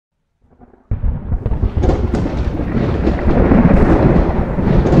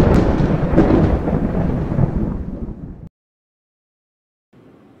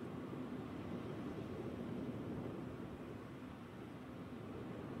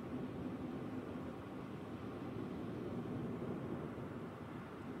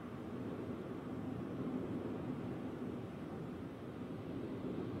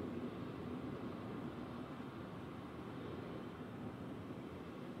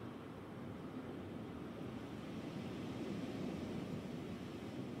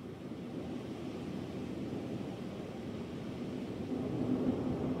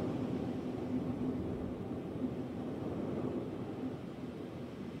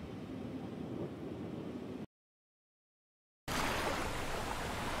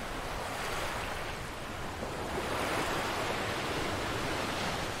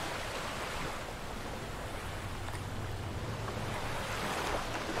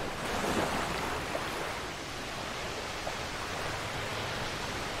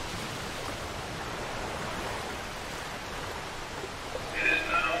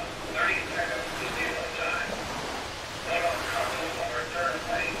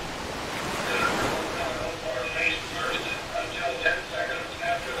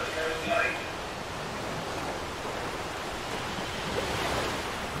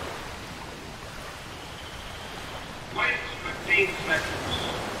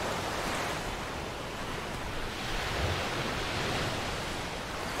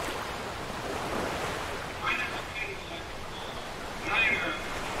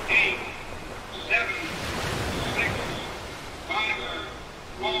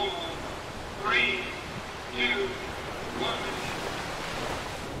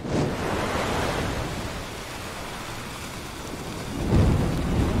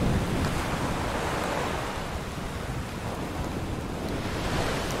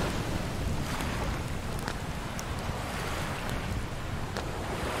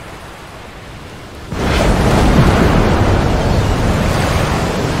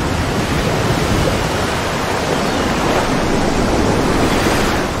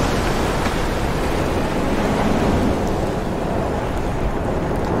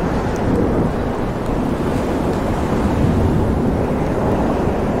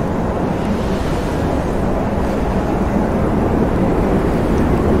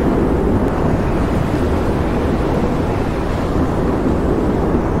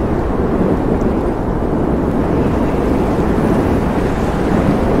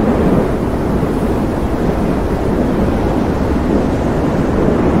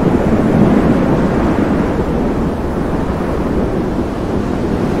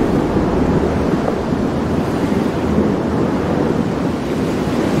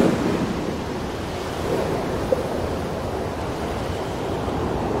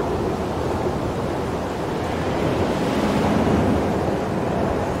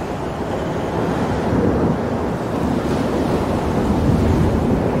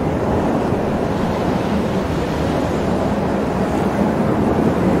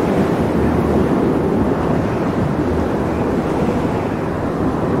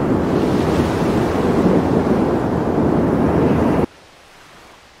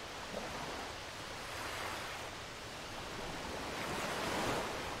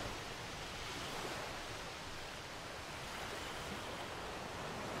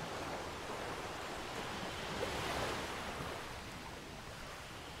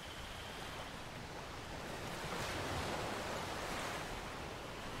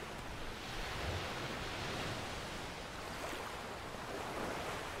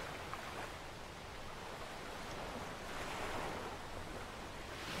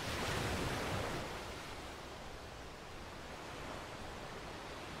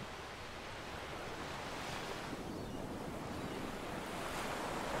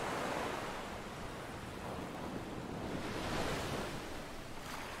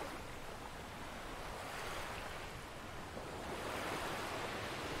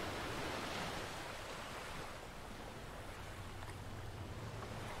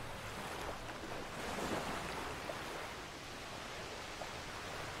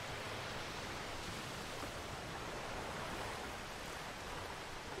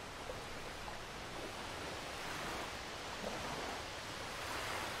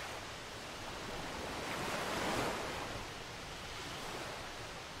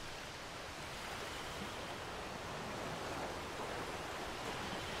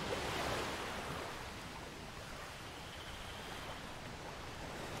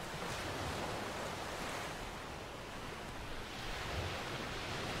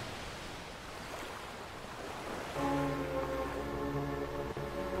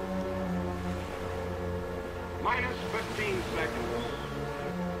minus 15 seconds.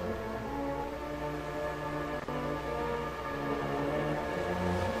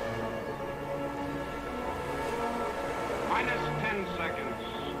 Minus 10 seconds.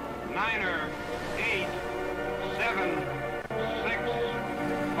 9, 8, 7, 6,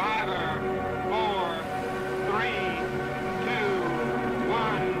 5, 4, 3, 2,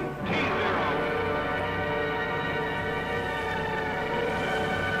 1, T0.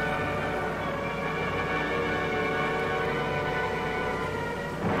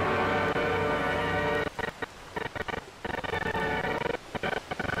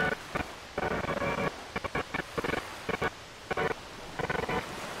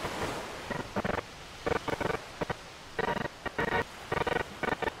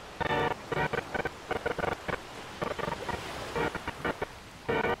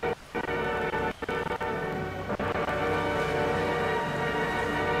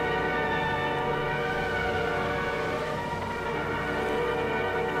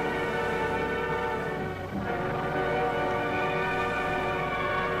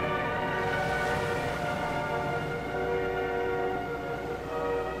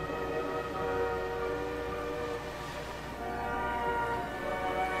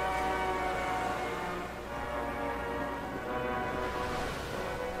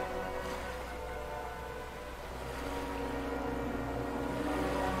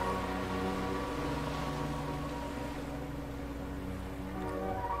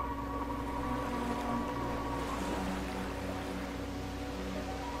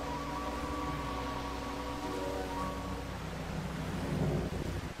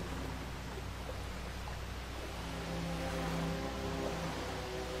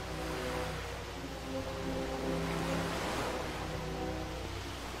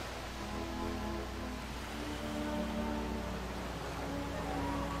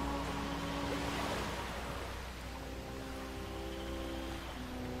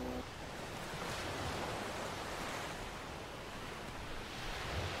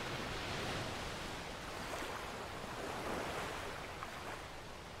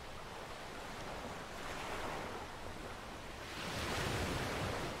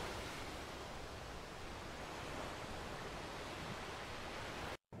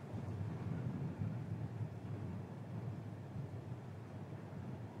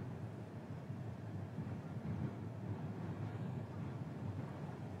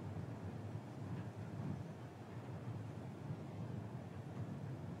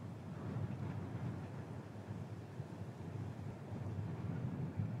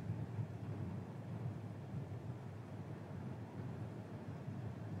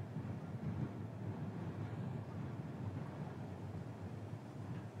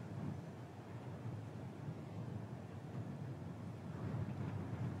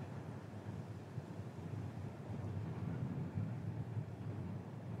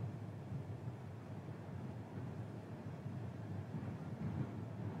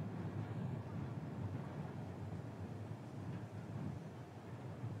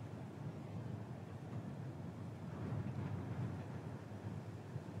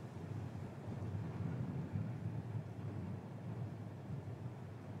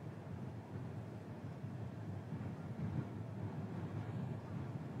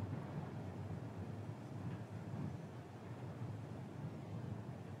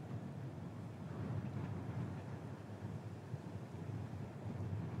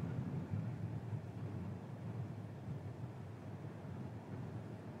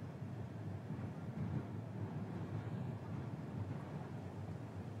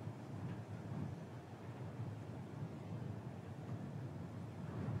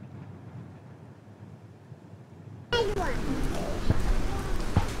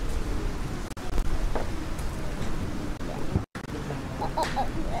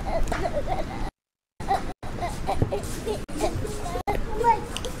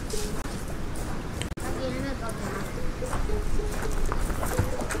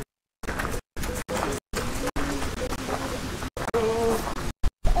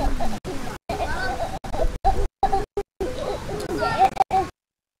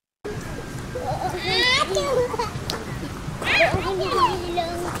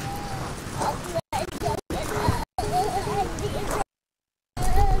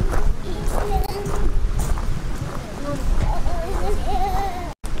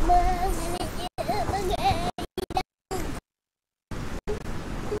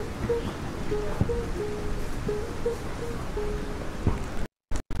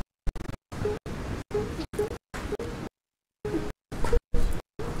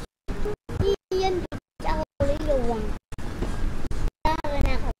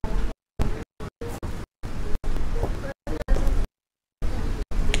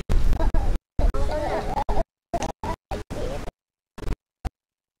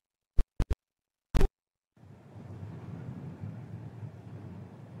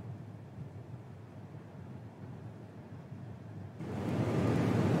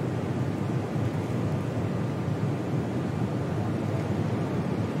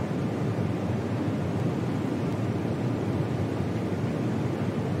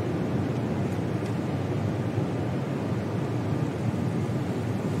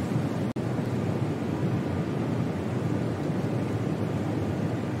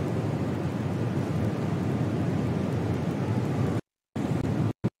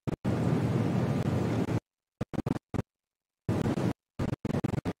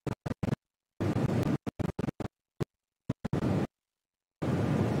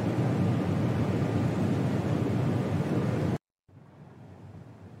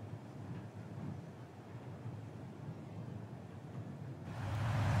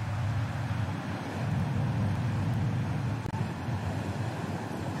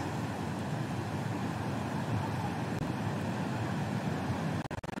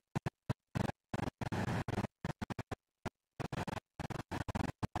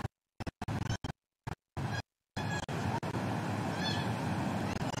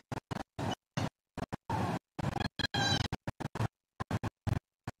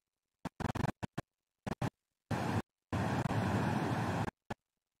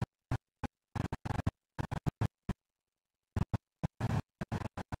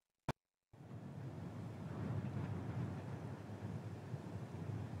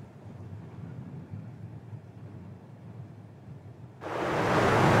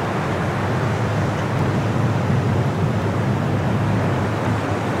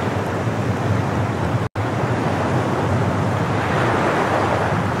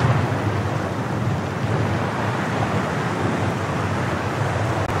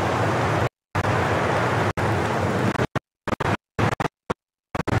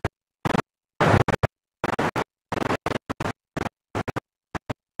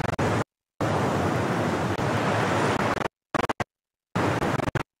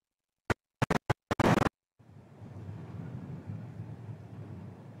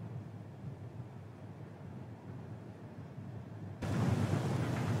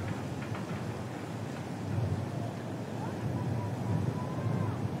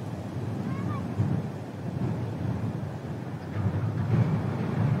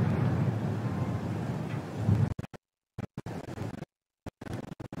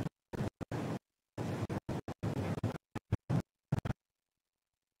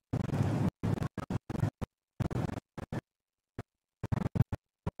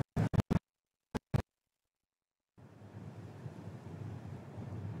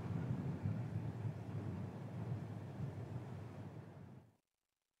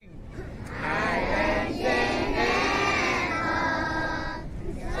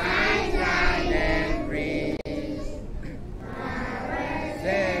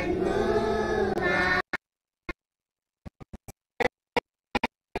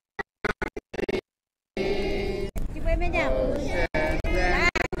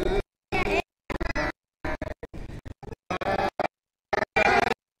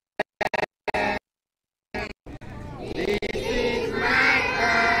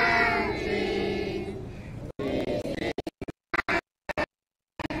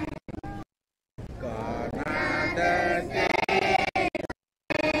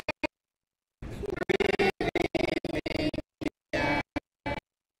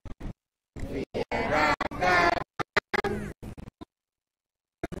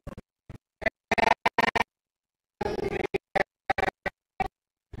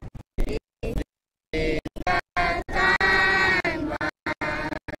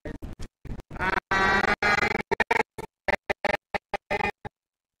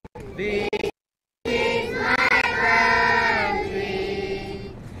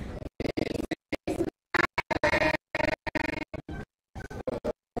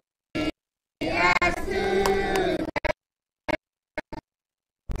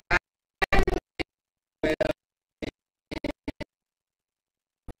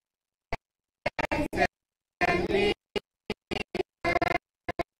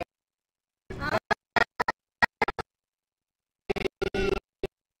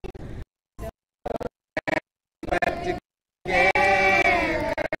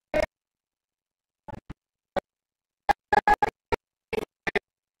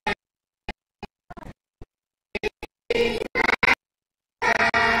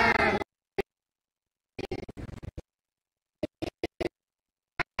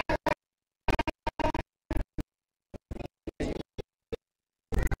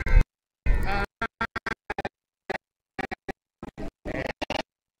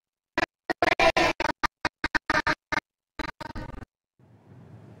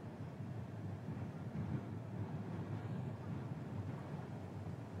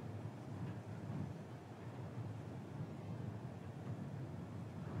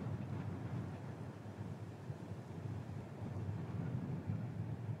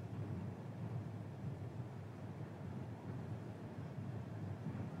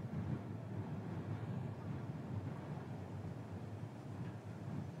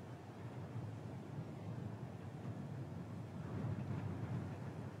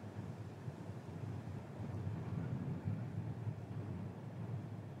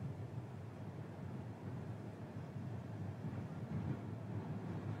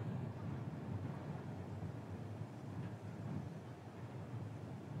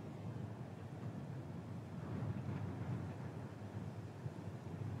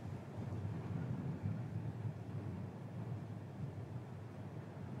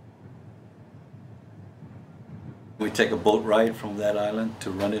 We take a boat ride from that island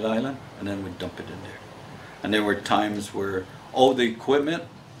to Runit Island, and then we dump it in there. And there were times where all the equipment,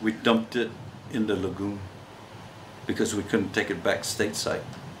 we dumped it in the lagoon because we couldn't take it back stateside.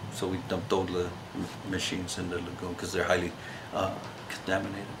 So we dumped all the machines in the lagoon because they're highly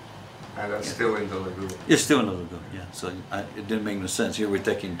contaminated. And that's still in the lagoon? It's still in the lagoon, yeah. So it didn't make no sense. Here we're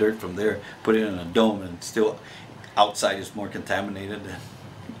taking dirt from there, put it in a dome, and still outside is more contaminated than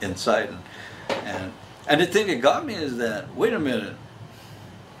inside. And the thing that got me is that, wait a minute,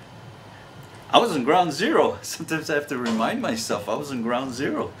 I was in ground zero. Sometimes I have to remind myself I was in ground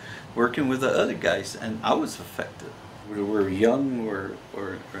zero working with the other guys, and I was affected. We were young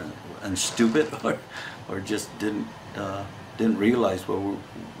and stupid or just didn't realize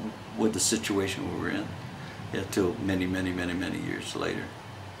what the situation we were in, yeah, till many years later.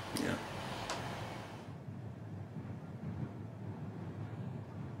 Yeah.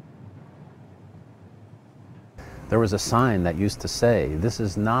 There was a sign that used to say, this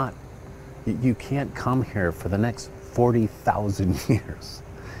is not, you can't come here for the next 40,000 years.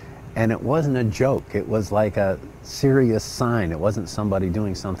 And it wasn't a joke. It was like a serious sign. It wasn't somebody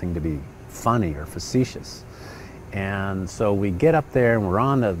doing something to be funny or facetious. And so we get up there and we're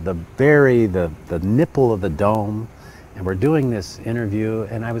on the nipple of the dome, and we're doing this interview,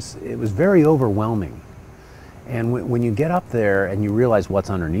 and it was very overwhelming. And when you get up there and you realize what's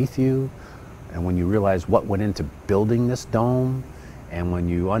underneath you, and when you realize what went into building this dome, and when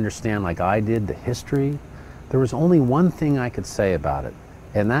you understand, like I did, the history, there was only one thing I could say about it,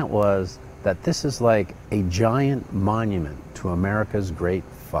 and that was that this is like a giant monument to America's great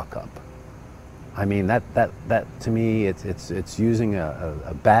fuck-up. I mean, that to me, it's using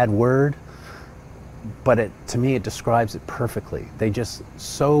a bad word, but to me it describes it perfectly. They just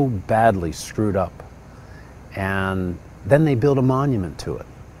so badly screwed up, and then they built a monument to it.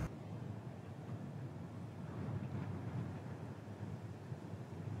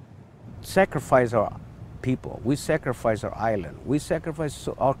 Sacrifice our people, we sacrifice our island, we sacrifice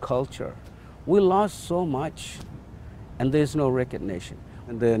our culture. We lost so much, and there's no recognition.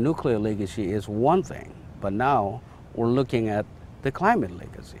 And the nuclear legacy is one thing, but now we're looking at the climate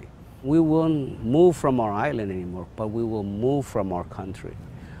legacy. We won't move from our island anymore, but we will move from our country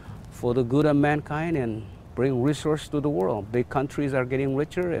for the good of mankind and bring resources to the world. Big countries are getting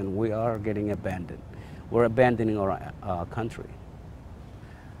richer, and we are getting abandoned. We're abandoning our country.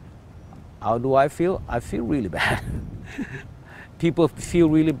 How do I feel? I feel really bad. People feel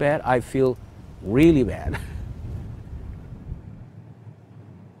really bad. I feel really bad.